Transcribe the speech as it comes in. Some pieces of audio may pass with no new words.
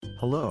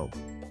Hello.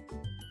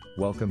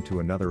 Welcome to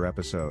another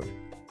episode.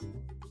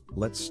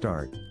 Let's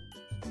start.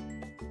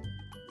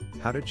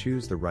 How to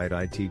choose the right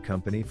IT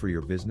company for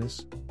your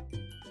business?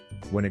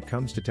 When it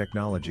comes to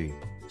technology,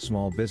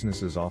 small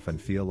businesses often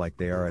feel like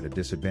they are at a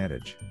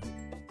disadvantage.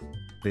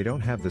 They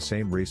don't have the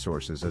same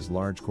resources as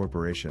large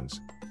corporations,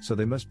 so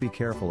they must be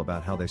careful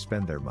about how they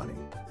spend their money.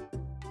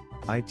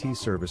 IT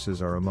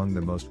services are among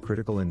the most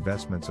critical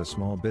investments a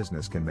small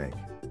business can make.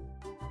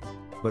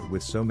 But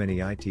with so many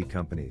IT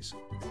companies,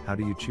 how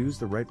do you choose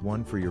the right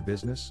one for your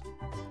business?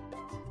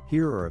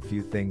 Here are a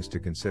few things to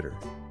consider.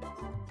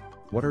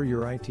 What are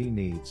your IT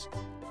needs?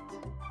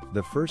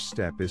 The first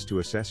step is to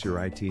assess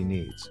your IT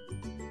needs.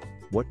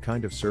 What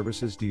kind of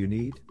services do you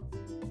need?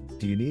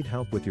 Do you need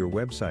help with your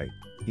website,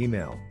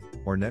 email,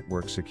 or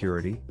network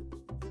security?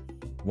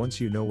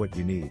 Once you know what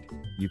you need,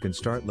 you can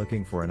start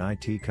looking for an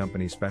IT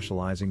company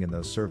specializing in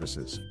those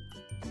services.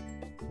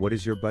 What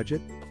is your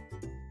budget?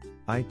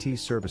 IT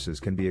services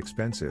can be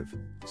expensive,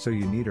 so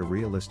you need a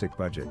realistic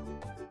budget.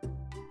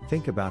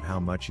 Think about how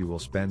much you will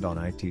spend on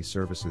IT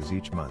services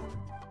each month.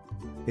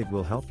 It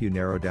will help you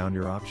narrow down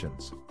your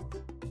options.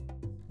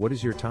 What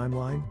is your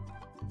timeline?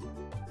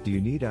 Do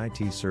you need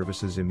IT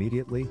services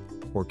immediately,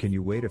 or can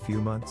you wait a few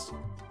months?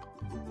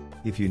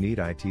 If you need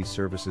IT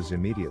services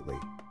immediately,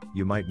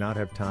 you might not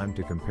have time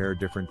to compare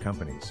different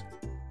companies.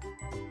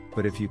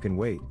 But if you can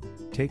wait,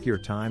 take your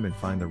time and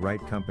find the right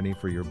company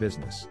for your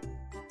business.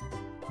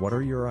 What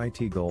are your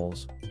IT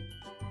goals?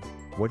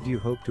 What do you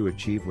hope to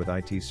achieve with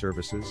IT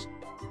services?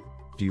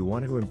 Do you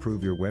want to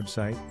improve your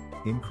website,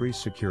 increase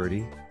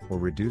security, or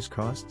reduce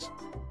costs?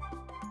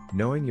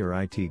 Knowing your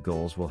IT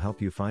goals will help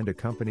you find a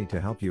company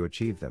to help you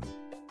achieve them.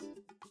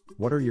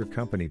 What are your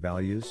company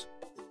values?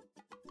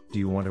 Do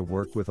you want to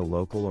work with a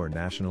local or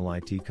national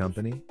IT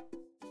company?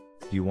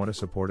 Do you want to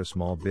support a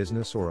small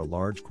business or a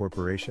large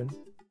corporation?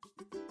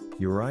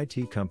 Your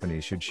IT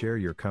company should share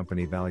your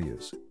company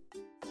values.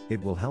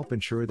 It will help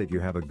ensure that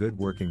you have a good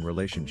working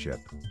relationship.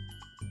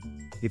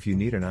 If you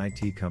need an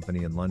IT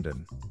company in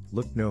London,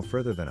 look no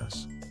further than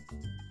us.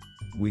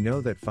 We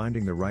know that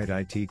finding the right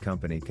IT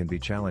company can be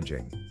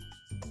challenging.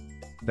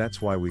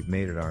 That's why we've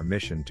made it our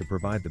mission to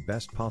provide the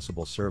best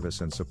possible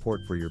service and support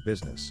for your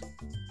business.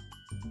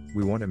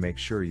 We want to make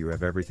sure you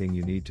have everything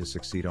you need to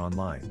succeed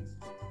online.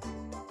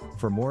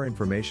 For more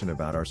information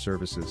about our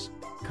services,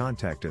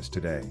 contact us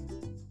today.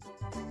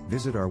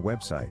 Visit our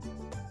website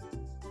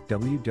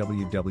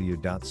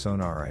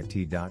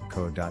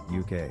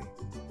www.sonarit.co.uk.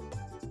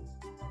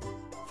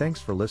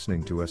 Thanks for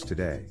listening to us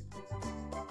today.